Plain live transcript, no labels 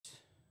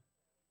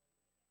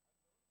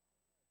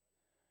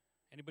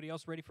Anybody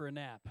else ready for a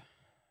nap?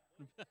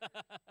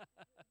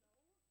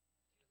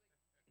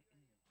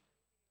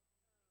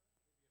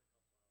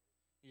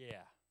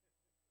 Yeah.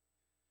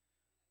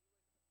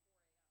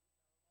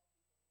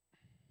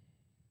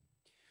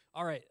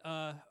 All right.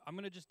 I'm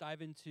going to just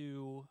dive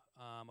into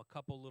a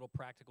couple little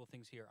practical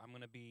things here. I'm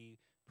going to be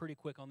pretty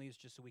quick on these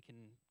just so we can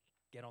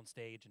get on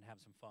stage and have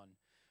some fun.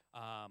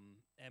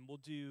 And we'll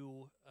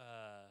do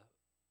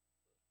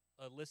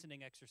a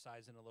listening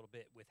exercise in a little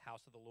bit with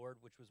House of the Lord,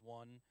 which was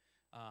one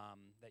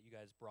that you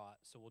guys brought.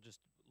 So we'll just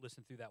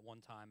listen through that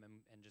one time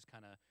and just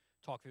kind of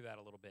talk through that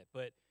a little bit.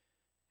 But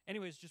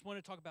anyways, just want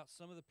to talk about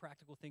some of the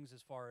practical things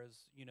as far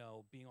as,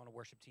 being on a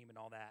worship team and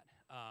all that.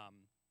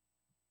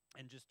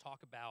 And just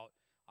talk about,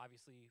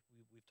 obviously,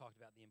 we've talked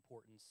about the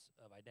importance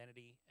of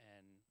identity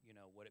and,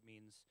 what it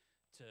means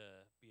to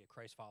be a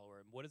Christ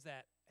follower. And what is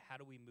that? How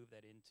do we move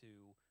that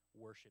into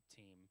worship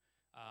team?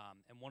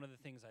 And one of the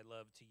things I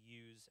love to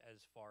use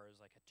as far as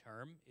like a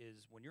term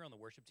is when you're on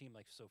the worship team,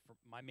 like, so for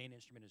my main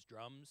instrument is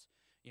drums.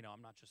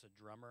 I'm not just a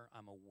drummer,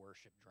 I'm a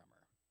worship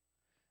drummer.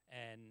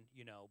 And,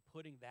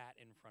 putting that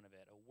in front of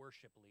it, a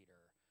worship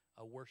leader,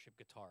 a worship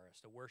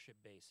guitarist, a worship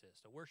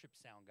bassist, a worship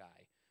sound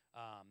guy,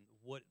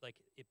 what like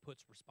it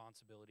puts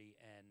responsibility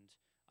and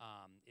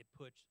it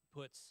puts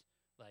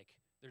like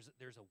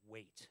there's a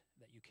weight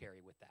that you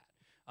carry with that.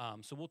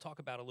 So we'll talk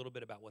about a little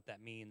bit about what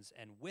that means,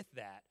 and with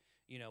that,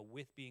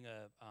 with being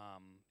a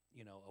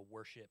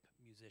worship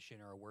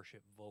musician or a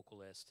worship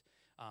vocalist,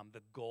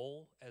 the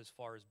goal as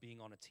far as being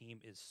on a team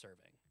is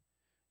serving.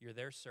 You're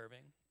there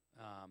serving.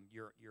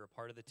 You're a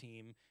part of the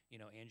team.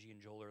 Angie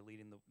and Joel are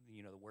leading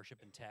the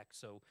worship and tech,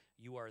 so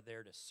you are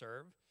there to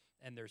serve.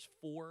 And there's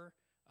four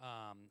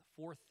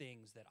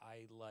things that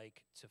I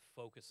like to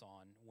focus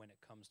on when it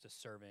comes to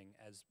serving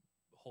as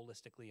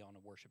holistically on a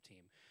worship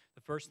team.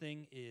 The first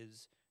thing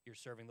is you're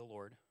serving the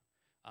Lord.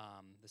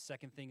 The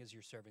second thing is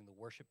you're serving the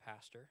worship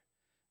pastor.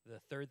 The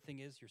third thing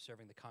is you're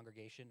serving the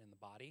congregation and the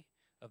body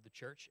of the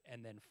church.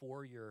 And then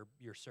four, you're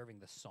serving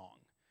the song.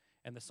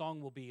 And the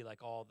song will be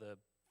like all the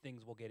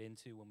things we'll get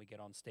into when we get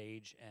on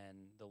stage and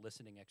the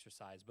listening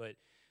exercise. But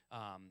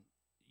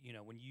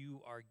when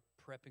you are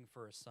prepping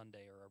for a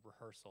Sunday or a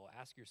rehearsal,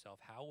 ask yourself,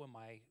 how am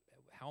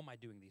I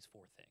doing these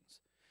four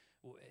things?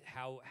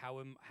 How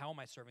am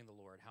I serving the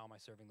Lord? How am I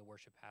serving the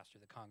worship pastor,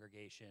 the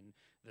congregation,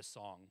 the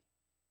song?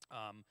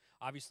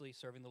 Obviously,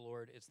 serving the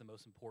Lord is the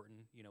most important.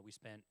 We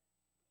spent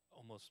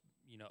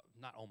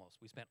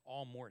we spent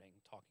all morning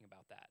talking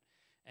about that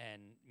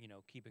and,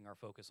 keeping our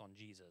focus on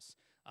Jesus.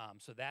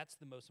 So that's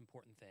the most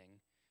important thing.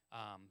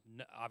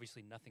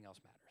 Obviously, nothing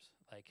else matters.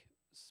 Like,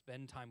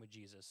 spend time with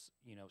Jesus,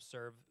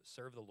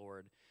 serve the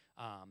Lord.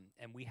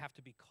 And we have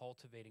to be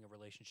cultivating a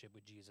relationship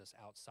with Jesus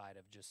outside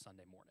of just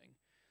Sunday morning.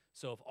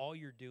 So if all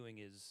you're doing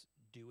is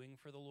doing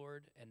for the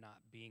Lord and not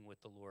being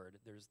with the Lord,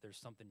 there's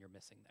something you're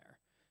missing there.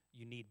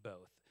 You need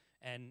both.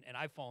 And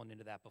I've fallen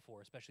into that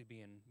before, especially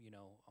being,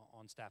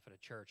 on staff at a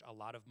church. A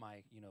lot of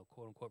my,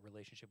 quote unquote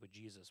relationship with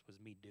Jesus was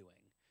me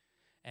doing.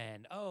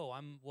 And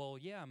I'm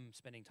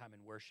spending time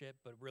in worship,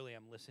 but really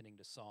I'm listening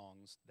to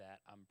songs that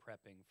I'm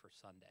prepping for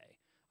Sunday.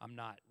 I'm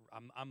not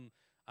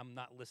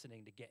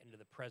listening to get into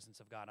the presence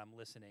of God. I'm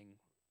listening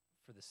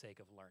for the sake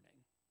of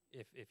learning,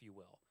 if you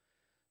will.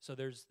 So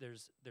there's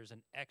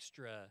an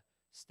extra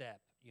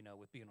step,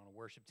 with being on a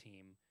worship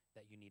team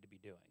that you need to be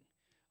doing.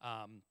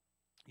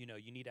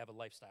 You need to have a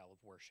lifestyle of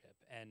worship,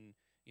 and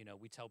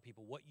we tell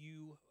people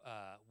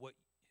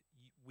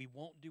we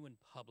won't do in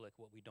public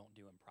what we don't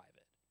do in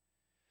private.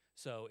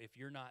 So if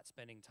you're not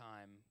spending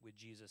time with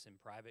Jesus in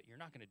private, you're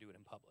not going to do it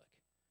in public.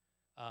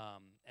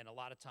 And a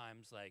lot of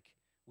times, like,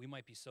 we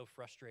might be so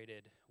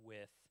frustrated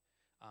with,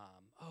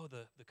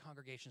 the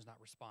congregation's not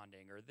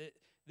responding, or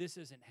this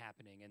isn't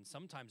happening. And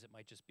sometimes it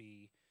might just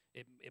be,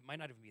 it might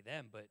not even be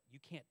them, but you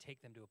can't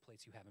take them to a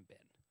place you haven't been.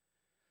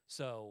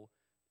 So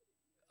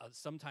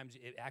sometimes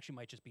it actually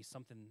might just be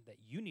something that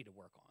you need to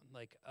work on.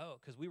 Like,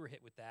 because we were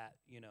hit with that,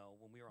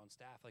 when we were on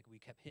staff, like we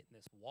kept hitting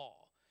this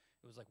wall.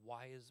 It was like,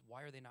 why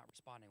are they not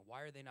responding?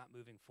 Why are they not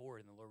moving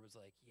forward? And the Lord was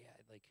like, yeah,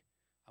 like,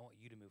 I want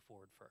you to move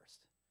forward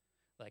first.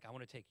 Like, I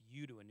want to take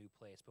you to a new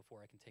place before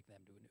I can take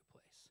them to a new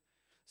place.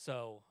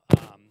 So,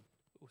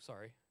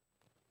 sorry.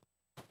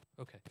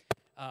 Okay.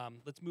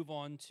 Let's move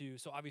on to,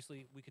 so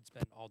obviously we could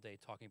spend all day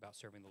talking about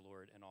serving the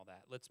Lord and all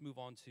that. Let's move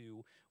on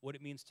to what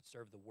it means to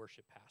serve the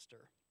worship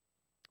pastor.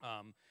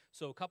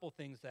 So a couple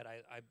things that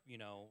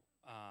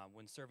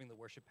when serving the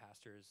worship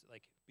pastors,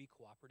 like, be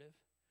cooperative.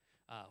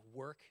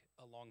 Work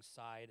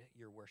alongside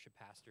your worship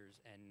pastors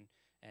and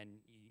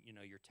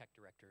your tech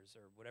directors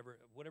or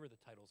whatever the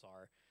titles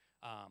are.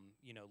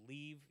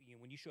 Leave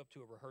when you show up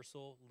to a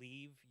rehearsal.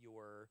 Leave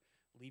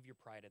your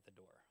pride at the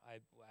door.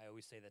 I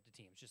always say that to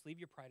teams. Just leave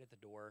your pride at the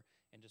door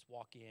and just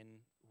walk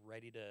in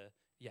ready to,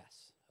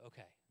 yes,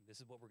 okay, this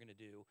is what we're gonna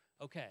do.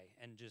 Okay,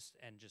 and just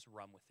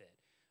run with it.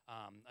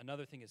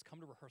 Another thing is come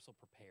to rehearsal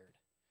prepared.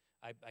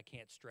 I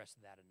can't stress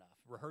that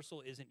enough.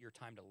 Rehearsal isn't your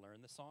time to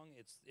learn the song.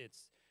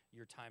 It's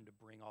your time to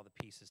bring all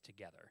the pieces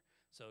together.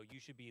 So you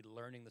should be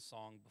learning the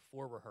song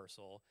before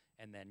rehearsal,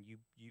 and then you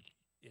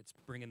it's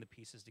bringing the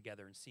pieces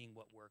together and seeing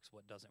what works,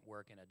 what doesn't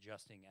work, and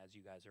adjusting as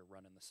you guys are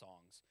running the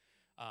songs.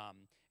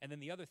 And then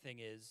the other thing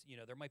is,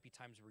 there might be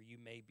times where you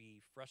may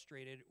be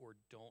frustrated or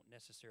don't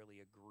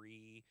necessarily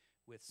agree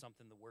with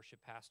something the worship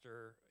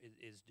pastor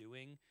is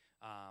doing.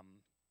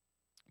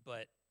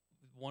 But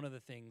one of the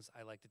things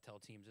I like to tell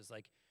teams is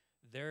like,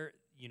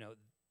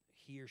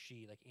 he or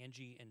she, like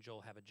Angie and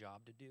Joel, have a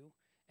job to do,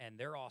 and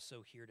they're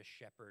also here to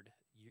shepherd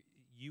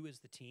you as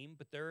the team.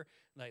 But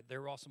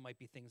there also might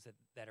be things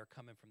that are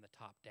coming from the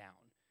top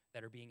down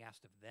that are being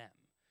asked of them.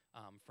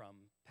 From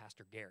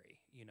Pastor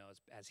Gary,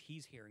 as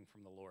he's hearing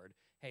from the Lord,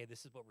 hey,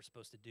 this is what we're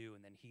supposed to do,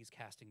 and then he's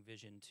casting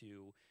vision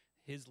to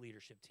his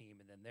leadership team,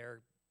 and then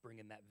they're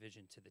bringing that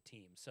vision to the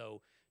team.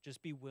 So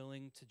just be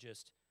willing to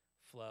just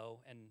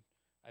flow, and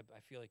I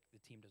feel like the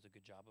team does a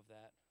good job of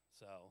that.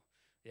 So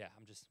yeah,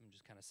 I'm just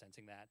kind of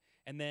sensing that.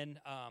 And then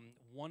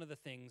one of the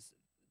things,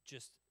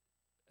 just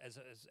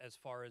as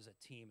far as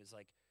a team, is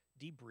like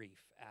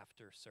debrief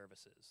after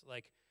services.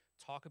 Like,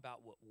 talk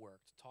about what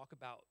worked, talk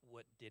about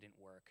what didn't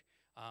work.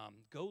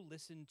 Go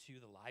listen to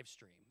the live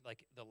stream.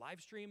 Like, the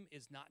live stream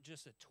is not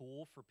just a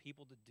tool for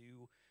people to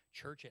do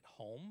church at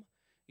home.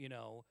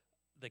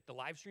 Like, the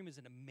live stream is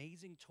an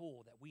amazing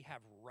tool that we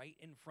have right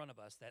in front of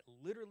us, that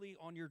literally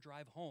on your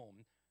drive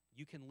home,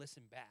 you can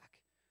listen back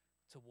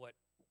to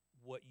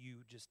what you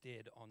just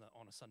did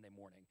on a Sunday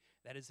morning.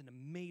 That is an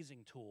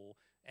amazing tool.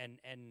 And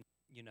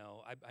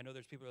I know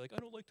there's people who are like, I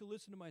don't like to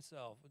listen to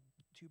myself.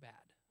 Too bad.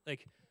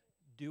 Like,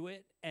 do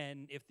it.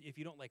 And if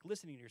you don't like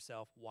listening to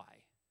yourself,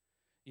 why?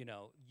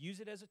 Use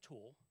it as a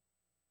tool.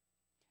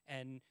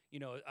 And,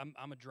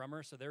 I'm a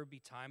drummer, so there would be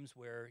times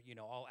where,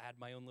 I'll add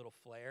my own little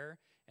flair.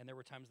 And there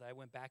were times that I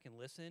went back and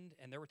listened,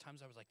 and there were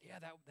times I was like, yeah,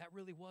 that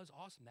really was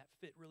awesome. That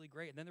fit really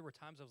great. And then there were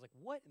times I was like,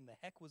 what in the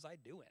heck was I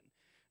doing?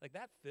 Like,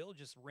 that fill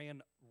just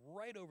ran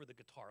right over the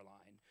guitar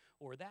line.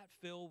 Or that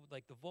fill,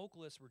 like, the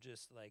vocalists were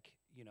just, like,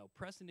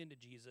 pressing into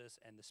Jesus,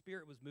 and the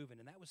Spirit was moving,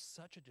 and that was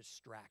such a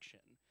distraction.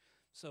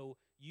 So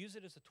use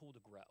it as a tool to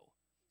grow.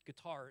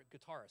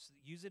 Guitarists,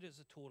 use it as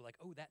a tool to, like,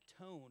 oh, that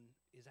tone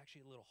is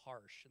actually a little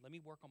harsh. Let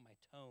me work on my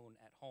tone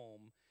at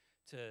home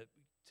to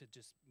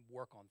just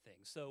work on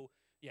things. So,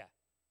 yeah,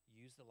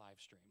 use the live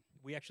stream.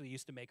 We actually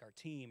used to make our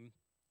team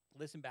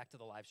listen back to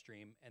the live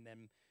stream, and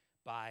then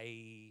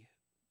by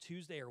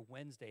Tuesday or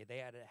Wednesday, they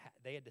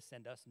had to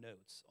send us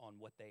notes on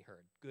what they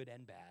heard, good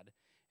and bad,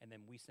 and then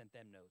we sent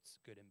them notes,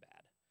 good and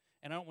bad.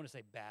 And I don't want to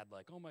say bad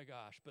like, oh my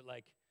gosh, but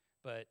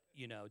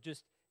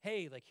just,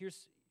 hey, like,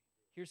 here's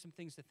some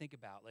things to think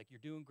about. Like, you're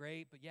doing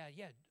great, but yeah,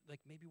 like,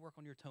 maybe work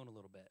on your tone a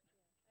little bit.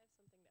 I have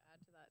something to add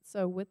to that.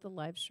 So with the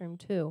live stream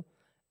too,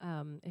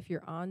 if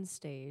you're on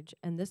stage,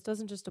 and this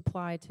doesn't just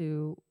apply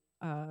to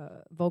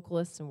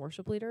vocalists and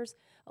worship leaders,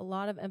 a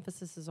lot of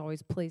emphasis is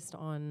always placed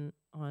on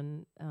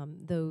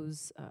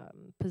those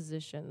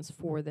positions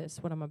for this,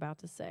 what I'm about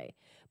to say.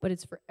 But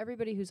it's for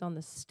everybody who's on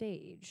the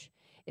stage.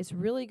 It's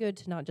really good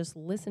to not just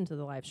listen to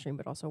the live stream,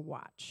 but also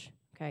watch,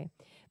 okay?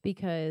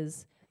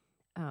 Because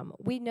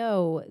we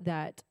know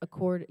that,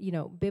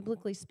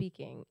 biblically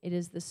speaking, it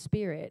is the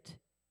Spirit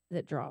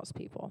that draws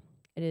people.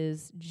 It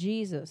is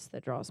Jesus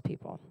that draws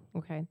people,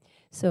 okay?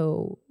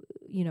 So,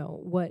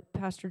 what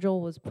Pastor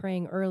Joel was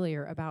praying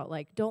earlier about,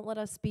 like, don't let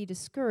us be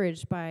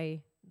discouraged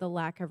by the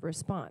lack of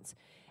response.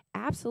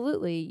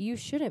 Absolutely, you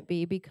shouldn't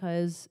be,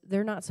 because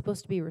they're not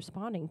supposed to be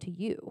responding to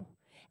you.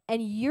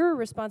 And your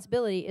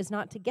responsibility is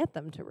not to get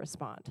them to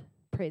respond,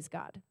 praise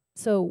God.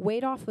 So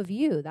weight off of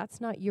you. That's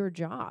not your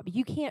job.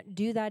 You can't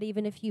do that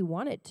even if you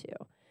wanted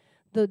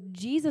to.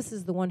 Jesus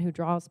is the one who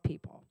draws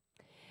people.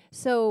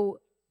 So,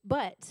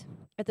 but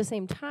at the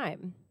same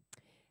time,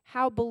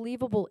 how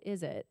believable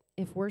is it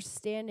if we're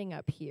standing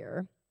up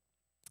here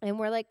and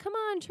we're like, come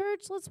on,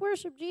 church, let's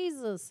worship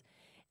Jesus.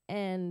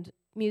 And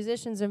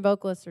musicians and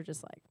vocalists are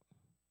just like,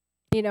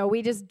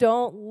 we just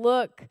don't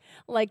look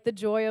like the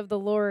joy of the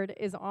Lord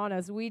is on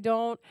us.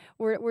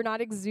 We're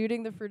not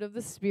exuding the fruit of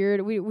the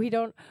Spirit. We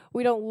don't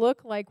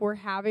look like we're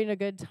having a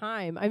good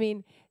time. I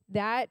mean,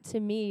 that to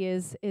me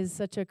is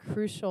such a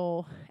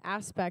crucial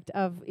aspect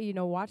of,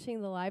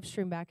 watching the live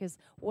stream back, is,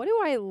 what do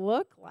I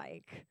look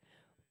like?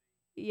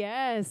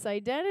 Yes,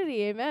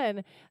 identity,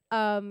 amen.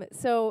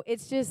 So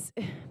it's just,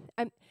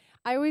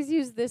 I always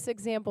use this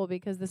example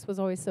because this was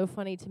always so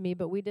funny to me,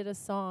 but we did a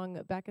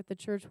song back at the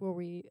church where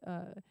we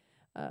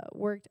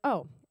worked,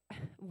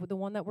 the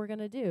one that we're going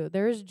to do.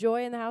 There's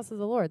joy in the house of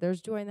the Lord.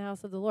 There's joy in the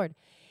house of the Lord.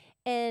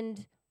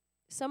 And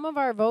some of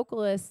our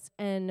vocalists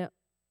and,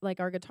 like,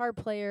 our guitar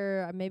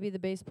player, maybe the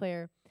bass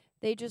player,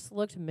 they just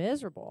looked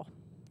miserable.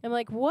 I'm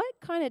like, what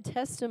kind of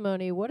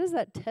testimony, what does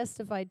that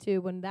testify to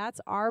when that's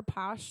our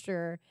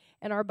posture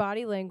and our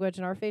body language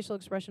and our facial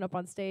expression up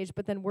on stage,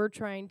 but then we're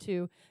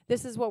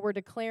this is what we're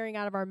declaring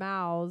out of our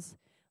mouths.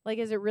 Like,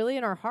 is it really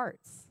in our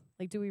hearts?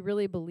 Like, do we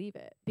really believe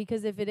it?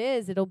 Because if it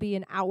is, it'll be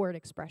an outward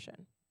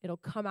expression. It'll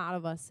come out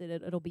of us.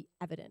 It'll be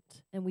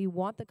evident. And we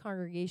want the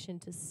congregation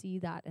to see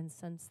that and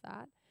sense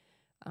that.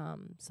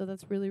 So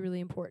that's really, really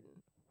important.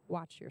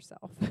 Watch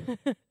yourself.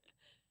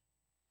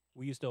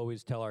 We used to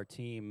always tell our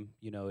team,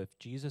 if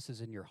Jesus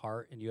is in your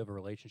heart and you have a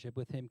relationship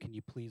with him, can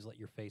you please let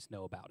your face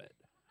know about it?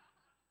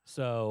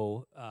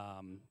 So,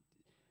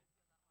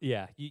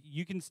 yeah,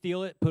 you can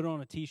steal it, put it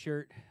on a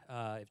T-shirt.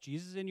 If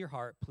Jesus is in your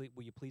heart,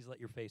 will you please let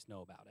your face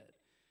know about it?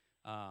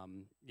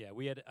 Yeah,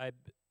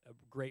 a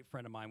great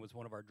friend of mine was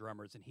one of our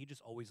drummers, and he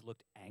just always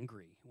looked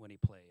angry when he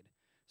played.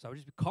 So I would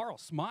just be, Carl,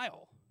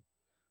 smile.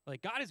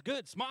 Like, God is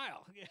good,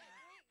 smile.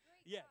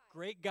 Yeah,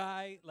 great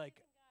guy,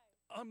 like,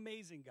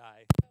 amazing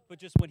guy. But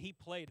just when he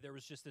played, there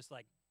was just this,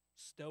 like,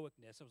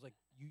 stoicness. I was like,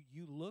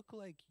 you look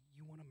like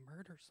you want to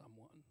murder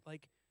someone.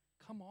 Like,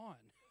 come on.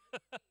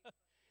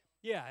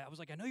 Yeah, I was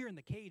like, I know you're in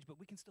the cage, but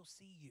we can still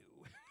see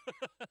you.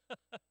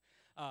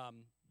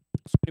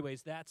 So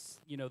anyways,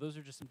 those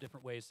are just some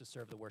different ways to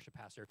serve the worship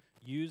pastor.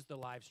 Use the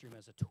live stream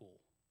as a tool.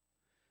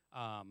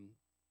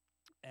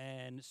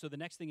 And so the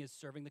next thing is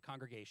serving the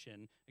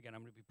congregation. Again,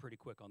 I'm going to be pretty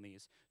quick on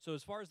these. So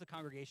as far as the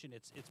congregation,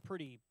 it's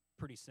pretty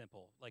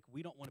simple. Like,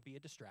 we don't want to be a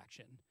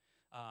distraction.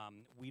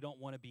 We don't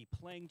want to be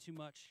playing too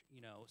much,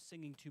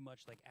 singing too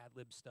much, like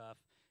ad-lib stuff.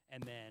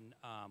 And then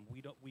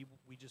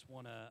we just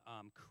want to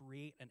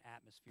create an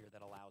atmosphere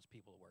that allows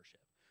people to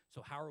worship.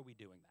 So how are we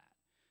doing that?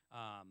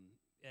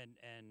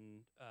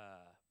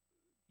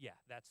 Yeah,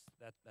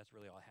 that's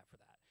really all I have for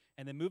that.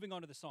 And then moving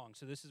on to the song.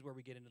 So this is where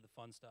we get into the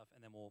fun stuff,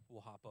 and then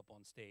we'll hop up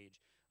on stage.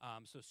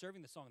 So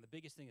serving the song, the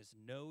biggest thing is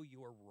know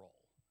your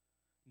role.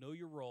 Know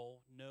your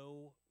role.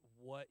 Know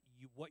what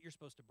you're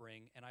supposed to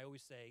bring. And I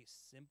always say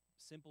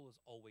simple is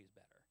always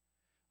better.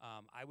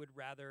 I would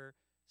rather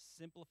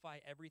simplify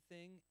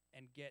everything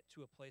and get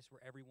to a place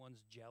where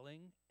everyone's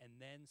gelling, and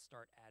then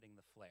start adding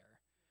the flair.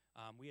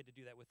 We had to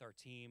do that with our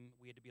team.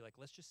 We had to be like,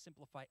 let's just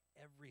simplify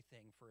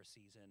everything for a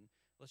season.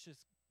 Let's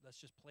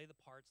just play the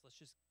parts. Let's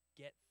just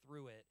get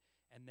through it,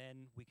 and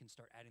then we can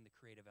start adding the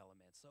creative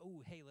elements.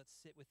 Oh, hey, let's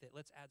sit with it.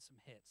 Let's add some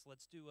hits.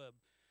 Let's do a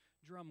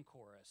drum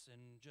chorus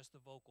and just the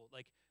vocal.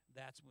 Like,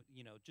 that's what,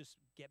 just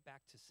get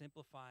back to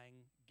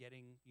simplifying,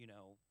 getting,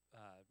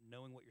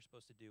 knowing what you're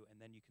supposed to do, and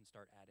then you can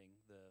start adding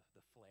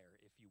the flair,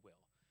 if you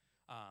will.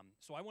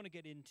 So I want to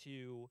get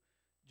into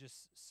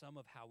just some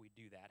of how we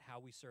do that, how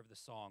we serve the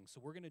song.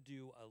 So we're going to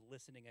do a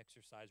listening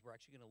exercise. We're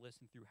actually going to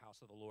listen through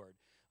House of the Lord.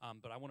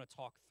 But I want to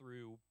talk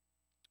through,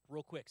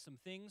 real quick, some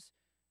things.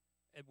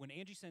 When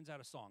Angie sends out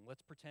a song,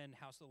 let's pretend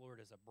House of the Lord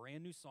is a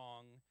brand new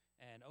song,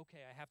 and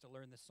okay, I have to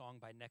learn this song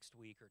by next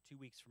week or 2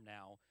 weeks from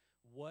now.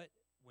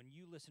 When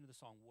you listen to the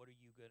song, what are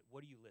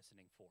you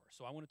listening for?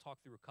 So I want to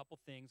talk through a couple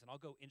things, and I'll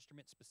go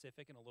instrument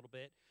specific in a little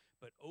bit.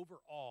 But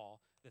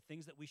overall, the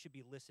things that we should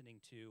be listening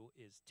to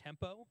is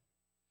tempo,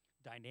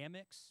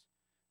 dynamics,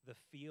 the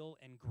feel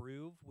and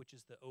groove, which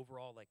is the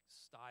overall, like,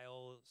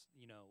 style,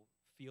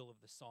 feel of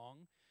the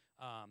song.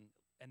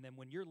 And then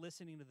when you're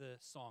listening to the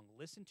song,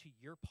 listen to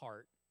your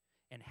part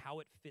and how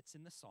it fits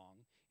in the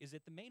song. Is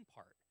it the main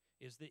part?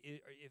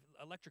 If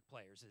electric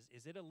players,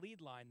 is it a lead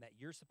line that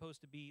you're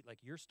supposed to be, like,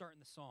 you're starting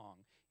the song?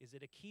 Is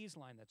it a keys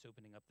line that's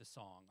opening up the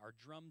song? Are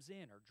drums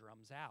in or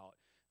drums out?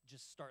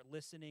 Just start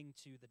listening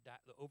to the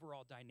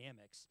overall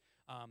dynamics.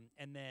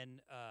 And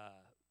then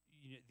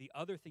the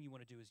other thing you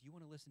want to do is you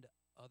want to listen to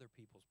other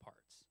people's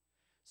parts.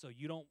 So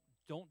you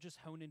don't just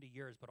hone into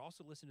yours, but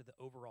also listen to the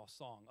overall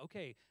song.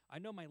 Okay, I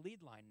know my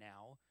lead line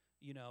now,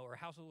 or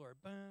House of the Lord.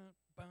 Bah,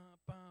 bah,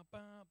 bah,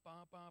 bah,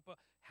 bah, bah, bah.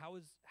 How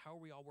are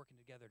we all working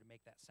together to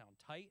make that sound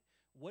tight?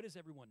 What is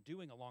everyone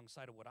doing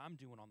alongside of what I'm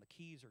doing on the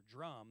keys or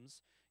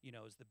drums?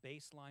 Is the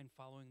bass line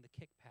following the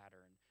kick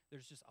pattern?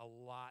 There's just a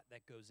lot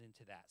that goes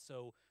into that.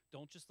 So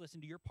don't just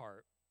listen to your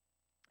part.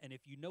 And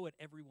if you know what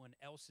everyone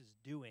else is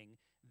doing,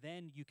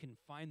 then you can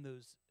find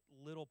those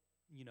little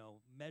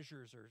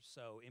measures or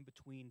so in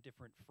between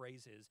different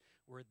phrases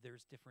where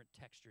there's different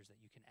textures that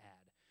you can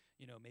add.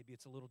 Maybe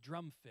it's a little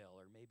drum fill,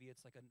 or maybe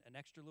it's like an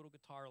extra little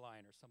guitar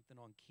line or something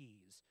on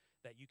keys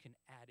that you can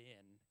add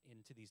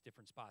into these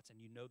different spots, and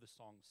the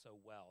song so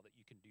well that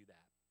you can do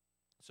that.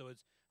 So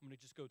I'm going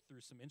to just go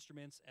through some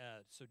instruments.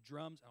 So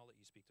drums, and I'll let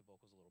you speak to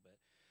vocals a little bit.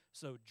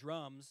 So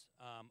drums,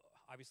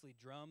 obviously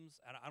drums,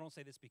 and I don't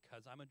say this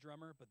because I'm a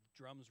drummer, but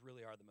drums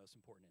really are the most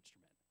important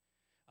instrument.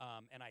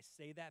 And I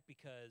say that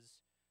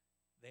because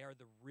they are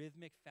the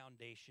rhythmic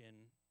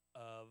foundation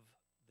of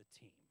the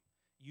team.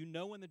 You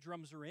know when the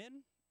drums are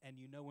in, and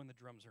you know when the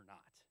drums are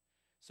not.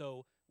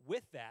 So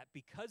with that,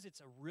 because it's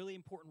a really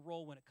important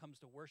role when it comes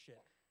to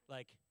worship,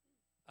 like,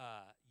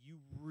 you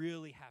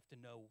really have to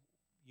know,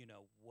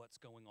 what's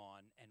going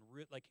on, and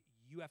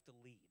you have to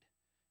lead.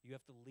 You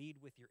have to lead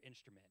with your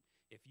instrument.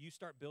 If you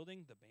start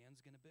building, the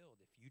band's going to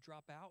build. If you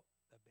drop out,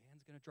 the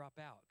band's going to drop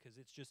out, because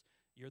it's just,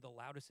 you're the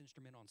loudest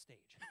instrument on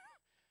stage.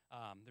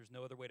 There's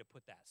no other way to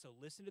put that. So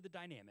listen to the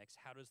dynamics.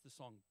 How does the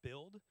song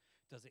build?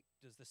 Does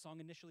the song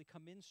initially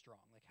come in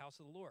strong, like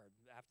House of the Lord?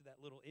 After that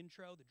little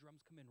intro, the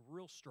drums come in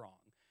real strong.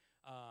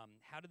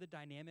 How do the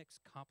dynamics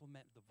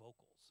complement the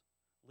vocals?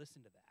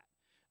 Listen to that.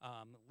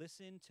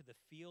 Listen to the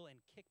feel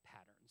and kick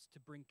patterns to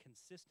bring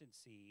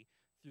consistency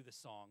through the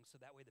song, so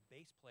that way the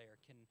bass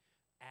player can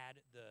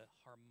add the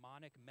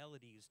harmonic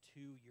melodies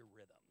to your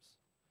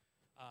rhythms.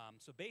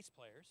 So bass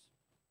players,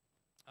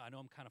 I know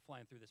I'm kind of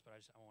flying through this, but I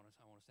want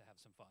us to have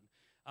some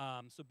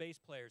fun. So bass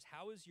players,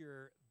 how is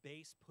your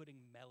bass putting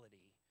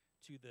melody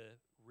to the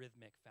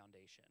rhythmic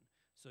foundation?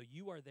 So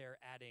you are there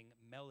adding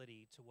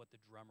melody to what the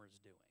drummer's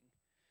doing.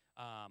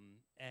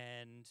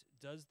 And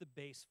does the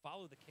bass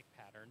follow the kick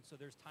pattern? So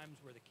there's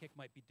times where the kick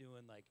might be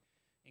doing like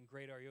in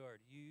Great Our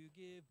Yard, you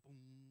give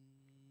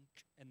boom,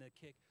 and the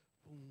kick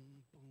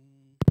boom,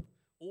 boom.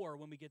 Or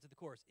when we get to the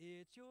chorus,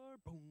 it's your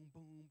boom,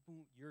 boom,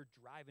 boom. You're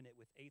driving it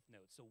with eighth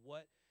notes. So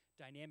what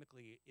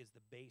dynamically is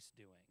the bass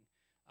doing?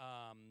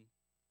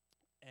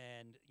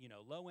 And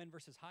low end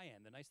versus high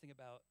end. The nice thing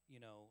about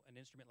an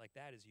instrument like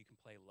that is you can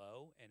play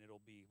low and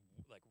it'll be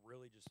like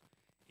really just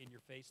in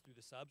your face through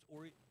the subs,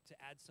 or to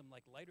add some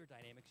like lighter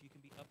dynamics, you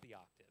can be up the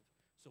octave.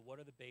 So what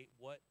are the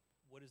what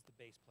is the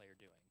bass player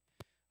doing?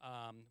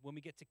 When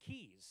we get to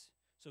keys,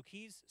 so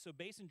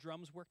bass and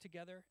drums work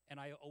together, and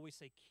I always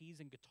say keys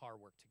and guitar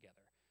work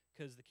together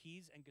because the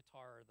keys and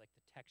guitar are like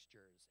the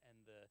textures and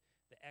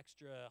the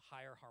extra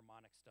higher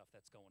harmonic stuff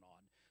that's going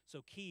on.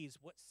 So keys,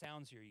 what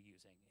sounds are you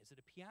using? Is it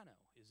a piano?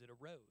 Is it a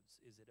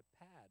Rhodes? Is it a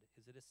pad?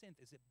 Is it a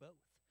synth? Is it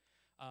both?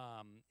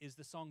 Is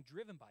the song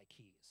driven by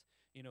keys?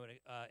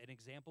 An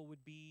example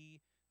would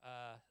be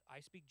I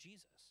Speak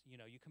Jesus.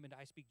 You come into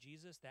I Speak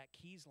Jesus, that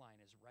keys line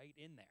is right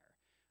in there.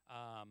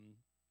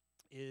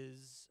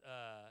 Is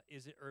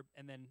it,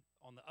 and then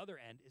on the other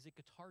end, is it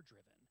guitar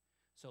driven?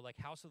 So like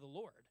House of the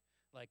Lord,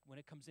 like when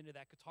it comes into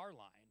that guitar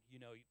line,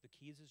 the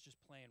keys is just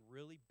playing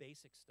really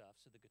basic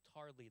stuff so the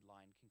guitar lead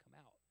line can come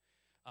out.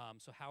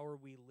 So how are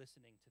we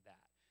listening to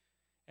that?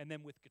 And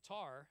then with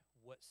guitar,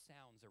 what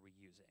sounds are we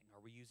using?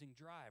 Are we using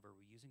drive? Are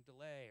we using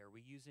delay? Are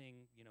we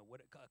using, what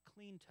a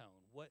clean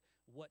tone? What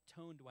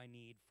tone do I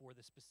need for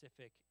the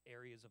specific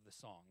areas of the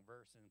song,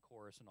 verse and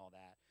chorus and all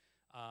that?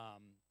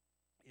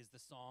 Is the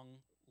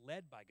song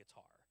led by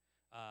guitar?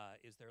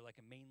 Is there like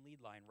a main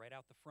lead line right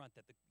out the front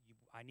that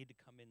I need to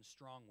come in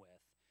strong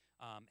with?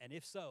 And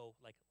if so,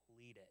 like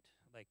lead it,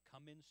 like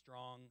come in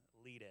strong,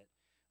 lead it.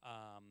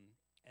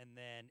 And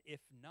then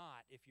if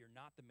not, if you're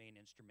not the main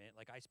instrument,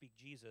 like I Speak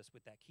Jesus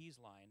with that keys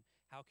line,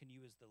 how can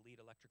you as the lead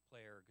electric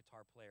player or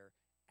guitar player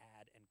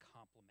add and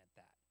complement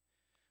that?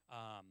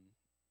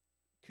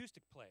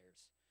 Acoustic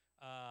players.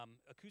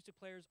 Acoustic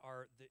players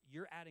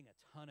you're adding a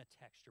ton of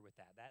texture with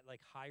that. That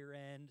like higher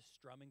end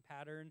strumming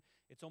pattern.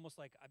 It's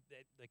almost like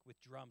with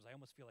drums, I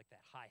almost feel like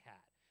that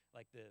hi-hat.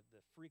 Like the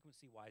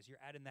frequency wise, you're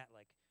adding that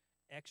like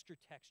extra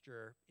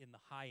texture in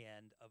the high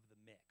end of the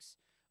mix.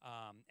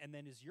 And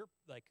then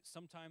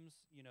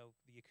sometimes,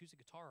 the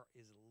acoustic guitar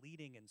is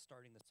leading and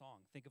starting the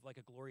song. Think of like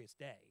A Glorious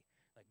Day,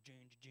 like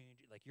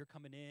like you're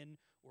coming in,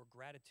 or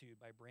Gratitude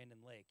by Brandon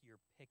Lake.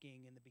 You're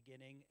picking in the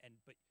beginning,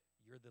 but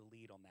you're the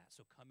lead on that.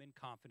 So come in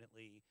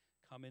confidently,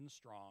 come in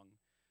strong.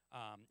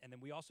 And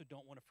then we also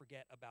don't want to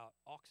forget about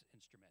aux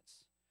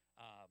instruments.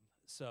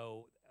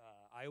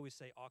 I always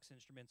say aux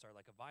instruments are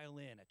like a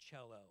violin, a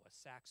cello, a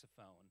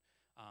saxophone,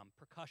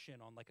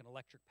 percussion on like an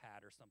electric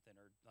pad or something,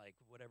 or like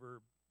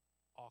whatever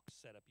aux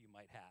setup you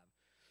might have.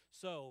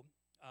 So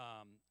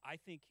I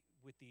think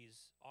with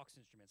these aux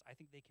instruments, I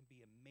think they can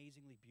be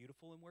amazingly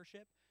beautiful in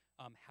worship.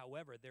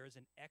 However, there is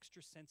an extra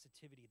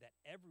sensitivity that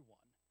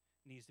everyone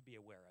needs to be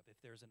aware of if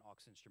there's an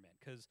aux instrument,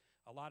 because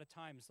a lot of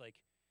times,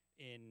 like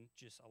in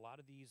just a lot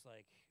of these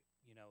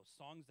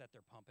songs that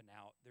they're pumping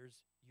out,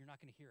 you're not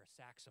going to hear a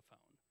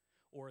saxophone,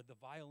 or the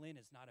violin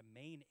is not a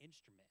main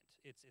instrument.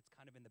 It's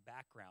kind of in the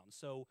background.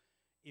 So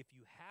if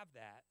you have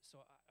that,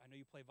 so I know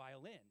you play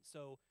violin,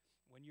 so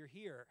when you're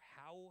here,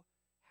 how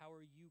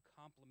are you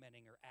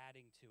complementing or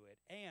adding to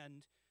it?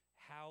 And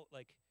how,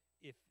 like,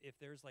 if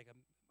there's like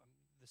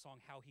the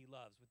song How He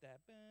Loves with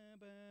that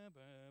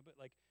but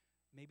like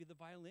maybe the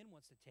violin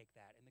wants to take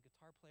that and the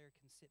guitar player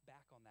can sit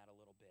back on that a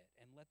little bit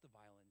and let the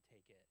violin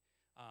take it.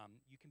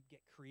 You can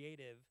get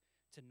creative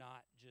to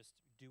not just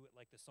do it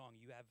like the song.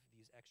 You have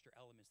these extra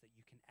elements that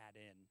you can add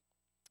in.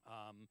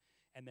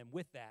 And then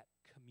with that,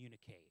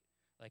 communicate.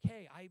 Like,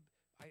 hey, I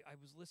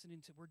was listening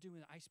to, we're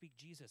doing I Speak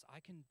Jesus.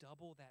 I can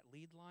double that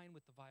lead line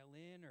with the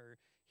violin, or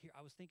here,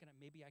 I was thinking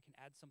maybe I can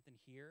add something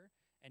here,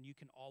 and you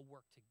can all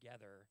work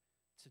together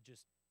to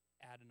just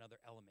add another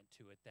element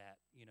to it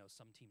that,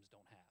 some teams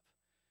don't have.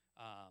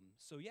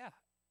 So yeah,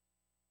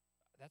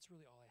 that's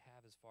really all I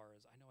have as far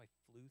as, I know I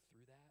flew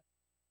through that,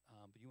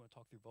 but you want to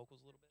talk through vocals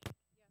a little bit?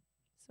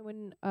 So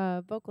when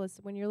vocalists,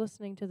 when you're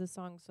listening to the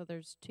song, so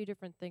there's two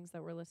different things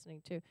that we're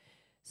listening to.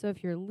 So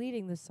if you're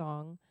leading the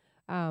song,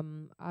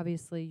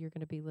 obviously you're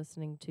going to be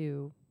listening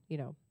to,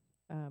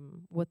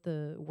 what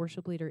the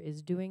worship leader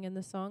is doing in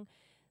the song.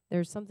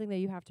 There's something that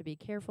you have to be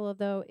careful of,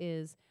 though,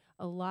 is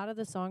a lot of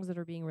the songs that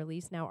are being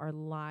released now are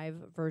live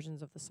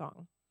versions of the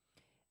song.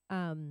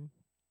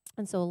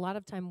 And so a lot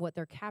of time what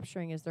they're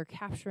capturing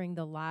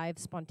the live,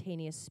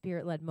 spontaneous,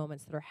 spirit-led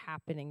moments that are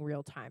happening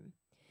real time.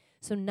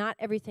 So not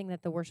everything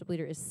that the worship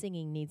leader is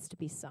singing needs to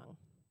be sung.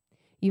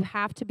 You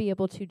have to be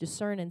able to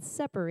discern and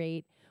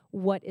separate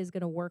what is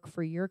going to work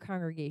for your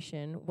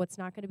congregation, what's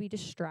not going to be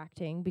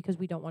distracting, because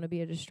we don't want to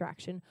be a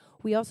distraction.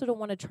 We also don't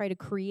want to try to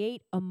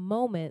create a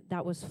moment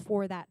that was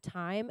for that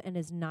time and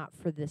is not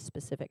for this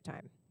specific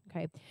time.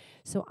 Okay,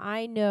 so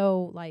I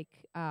know,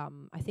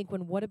 I think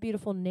when What a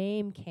Beautiful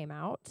Name came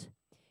out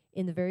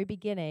in the very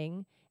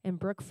beginning, and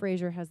Brooke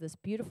Fraser has this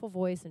beautiful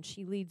voice, and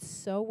she leads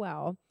so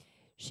well.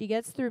 She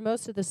gets through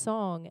most of the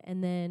song,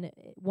 and then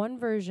one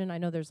version, I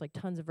know there's like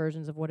tons of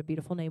versions of What a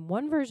Beautiful Name.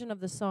 One version of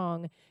the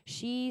song,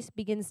 she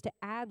begins to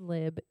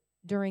ad-lib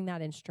during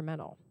that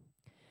instrumental.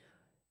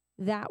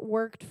 That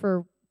worked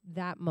for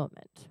that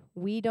moment.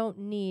 We don't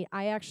need,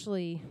 I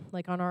actually,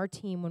 like on our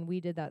team when we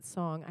did that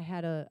song, I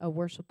had a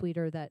worship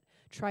leader that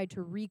tried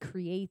to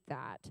recreate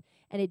that,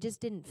 and it just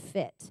didn't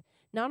fit.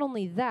 Not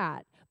only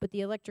that, but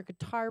the electric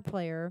guitar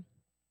player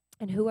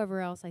and whoever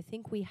else, I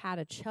think we had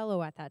a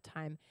cello at that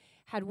time,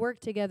 had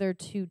worked together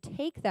to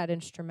take that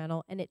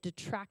instrumental, and it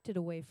detracted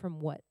away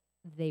from what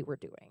they were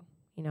doing,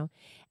 you know.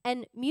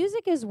 And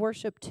music is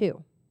worship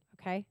too,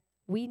 okay?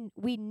 We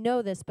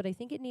know this, but I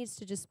think it needs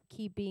to just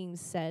keep being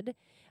said.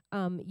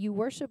 You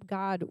worship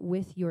God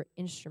with your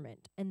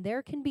instrument, and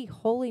there can be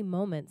holy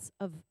moments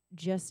of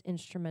just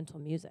instrumental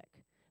music.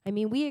 I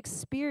mean, we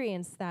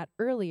experienced that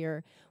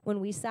earlier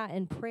when we sat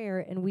in prayer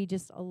and we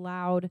just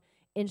allowed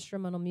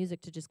instrumental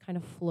music to just kind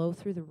of flow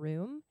through the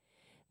room.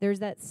 There's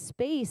that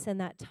space and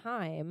that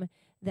time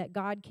that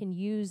God can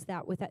use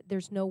that with that.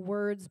 There's no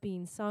words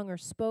being sung or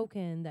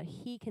spoken, that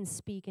he can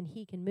speak and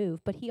he can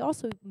move, but he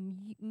also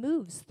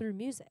moves through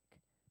music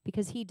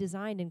because he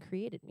designed and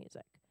created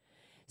music.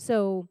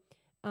 So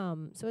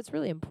it's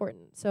really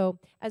important. So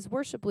as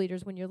worship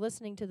leaders, when you're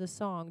listening to the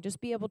song,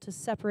 just be able to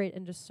separate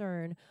and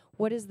discern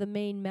what is the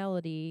main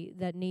melody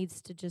that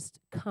needs to just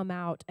come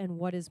out and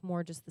what is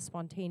more just the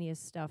spontaneous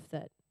stuff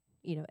that,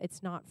 you know,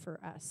 it's not for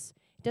us.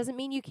 It doesn't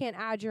mean you can't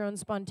add your own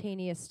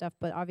spontaneous stuff,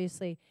 but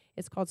obviously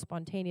it's called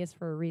spontaneous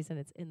for a reason.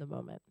 It's in the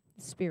moment,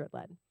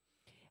 spirit-led.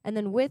 And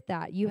then with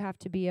that, you have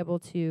to be able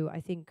to, I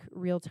think,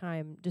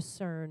 real-time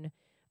discern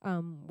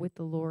with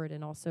the Lord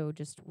and also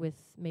just with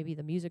maybe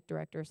the music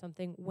director or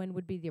something, when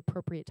would be the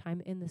appropriate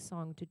time in the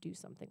song to do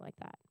something like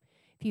that.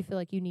 If you feel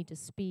like you need to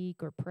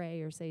speak or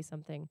pray or say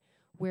something,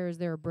 where is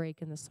there a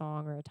break in the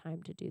song or a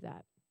time to do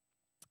that?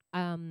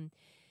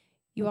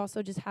 You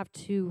also just have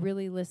to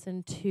really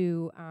listen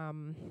to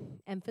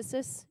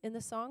emphasis in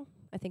the song.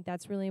 I think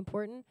that's really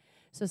important.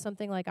 So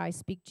something like I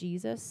Speak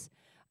Jesus,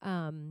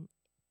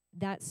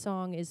 that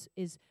song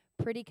is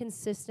pretty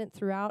consistent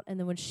throughout. And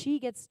then when she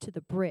gets to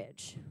the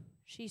bridge,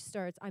 she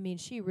starts,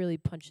 she really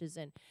punches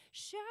in,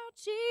 shout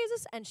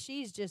Jesus, and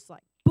she's just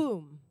like,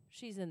 boom,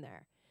 she's in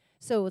there.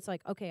 So it's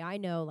like, okay, I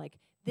know, like,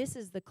 this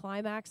is the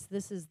climax,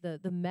 this is the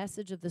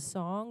message of the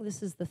song,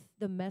 this is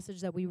the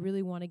message that we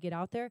really want to get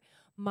out there.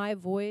 My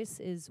voice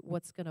is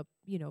what's going to,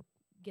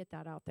 get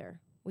that out there.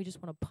 We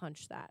just want to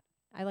punch that.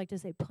 I like to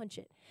say punch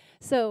it.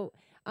 So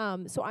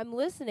I'm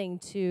listening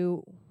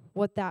to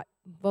what that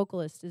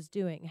vocalist is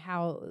doing,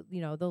 how,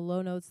 the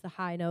low notes, the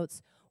high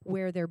notes,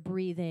 where they're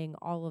breathing,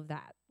 all of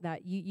that.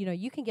 That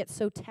you can get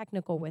so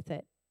technical with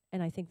it,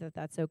 and I think that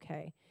that's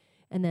okay.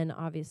 And then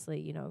obviously,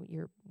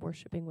 you're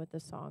worshiping with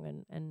the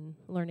song and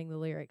learning the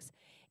lyrics.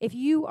 If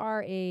you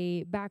are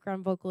a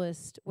background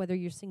vocalist, whether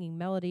you're singing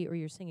melody or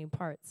you're singing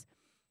parts,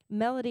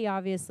 melody,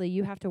 obviously,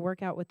 you have to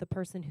work out with the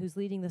person who's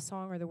leading the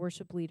song or the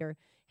worship leader.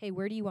 Hey,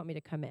 where do you want me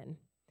to come in?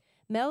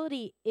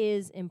 Melody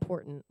is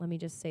important. Let me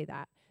just say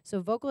that.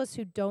 So vocalists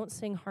who don't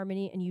sing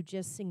harmony and you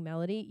just sing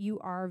melody, you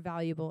are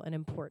valuable and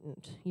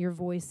important. Your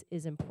voice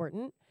is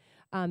important.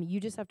 You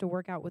just have to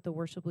work out with the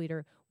worship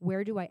leader,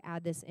 where do I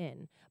add this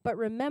in? But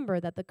remember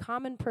that the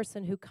common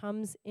person who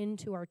comes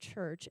into our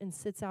church and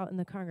sits out in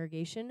the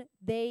congregation,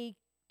 they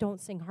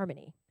don't sing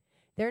harmony.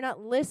 They're not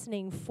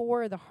listening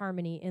for the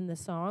harmony in the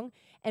song.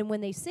 And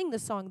when they sing the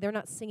song, they're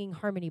not singing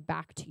harmony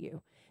back to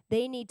you.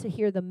 They need to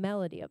hear the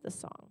melody of the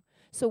song.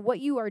 So what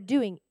you are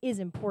doing is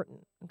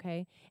important,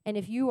 okay? And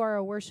if you are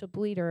a worship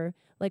leader,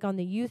 like on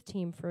the youth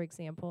team, for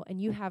example,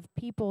 and you have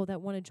people that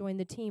want to join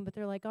the team, but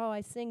they're like, oh, I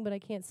sing, but I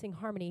can't sing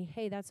harmony.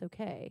 Hey, that's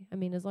okay. I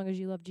mean, as long as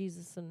you love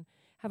Jesus and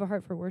have a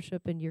heart for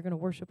worship and you're going to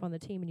worship on the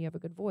team and you have a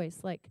good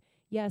voice, like,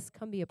 yes,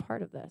 come be a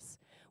part of this.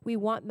 We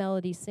want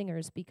melody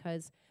singers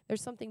because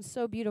there's something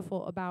so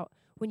beautiful about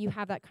when you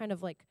have that kind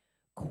of like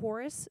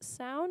chorus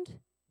sound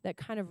that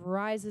kind of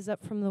rises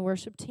up from the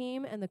worship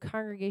team, and the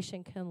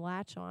congregation can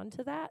latch on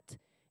to that,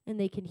 and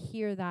they can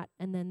hear that,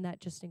 and then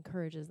that just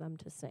encourages them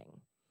to sing.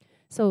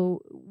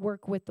 So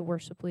work with the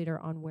worship leader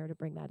on where to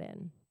bring that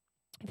in.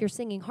 If you're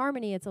singing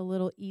harmony, it's a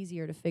little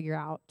easier to figure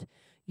out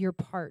your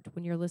part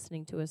when you're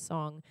listening to a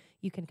song.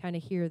 You can kind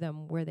of hear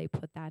them where they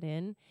put that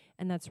in,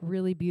 and that's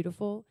really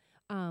beautiful.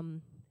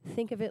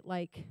 Think of it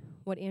like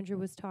what Andrew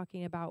was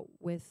talking about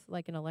with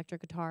like an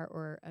electric guitar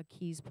or a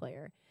keys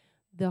player.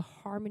 The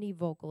harmony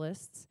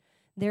vocalists,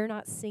 they're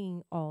not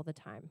singing all the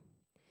time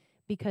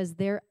because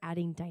they're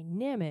adding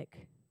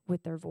dynamic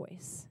with their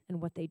voice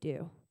and what they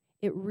do.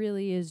 It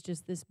really is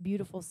just this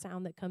beautiful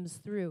sound that comes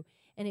through,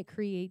 and it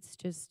creates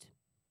just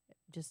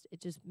just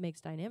it just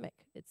makes dynamic.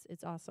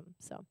 It's awesome.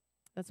 So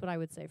that's what I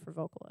would say for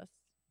vocalists.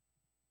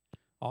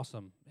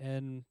 Awesome.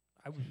 And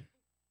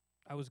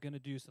I was gonna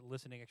do some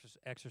listening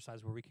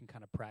exercise where we can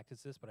kind of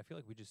practice this, but I feel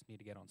like we just need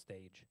to get on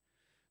stage,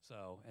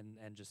 so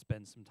and just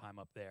spend some time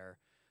up there.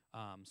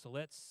 So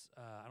let's.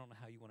 I don't know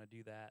how you want to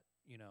do that.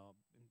 You know,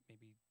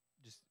 maybe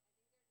just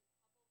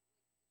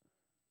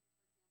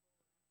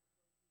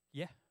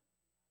yeah.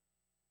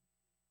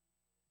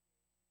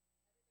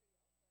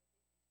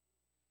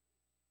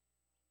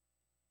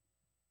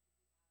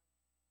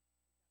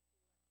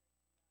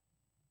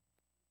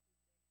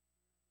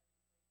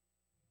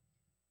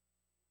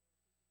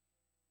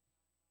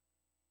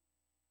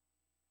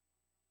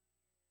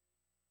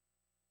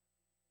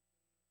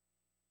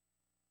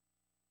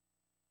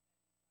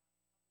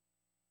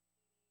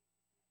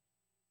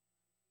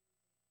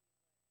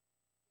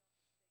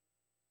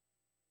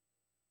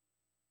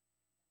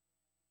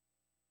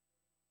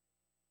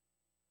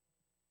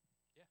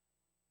 Yeah.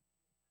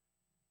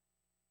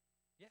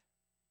 Yeah.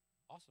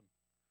 Awesome.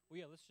 Well,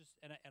 yeah. Let's just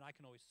and I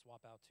can always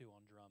swap out too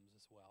on drums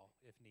as well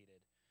if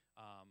needed.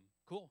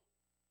 Cool.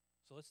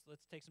 So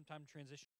let's take some time to transition.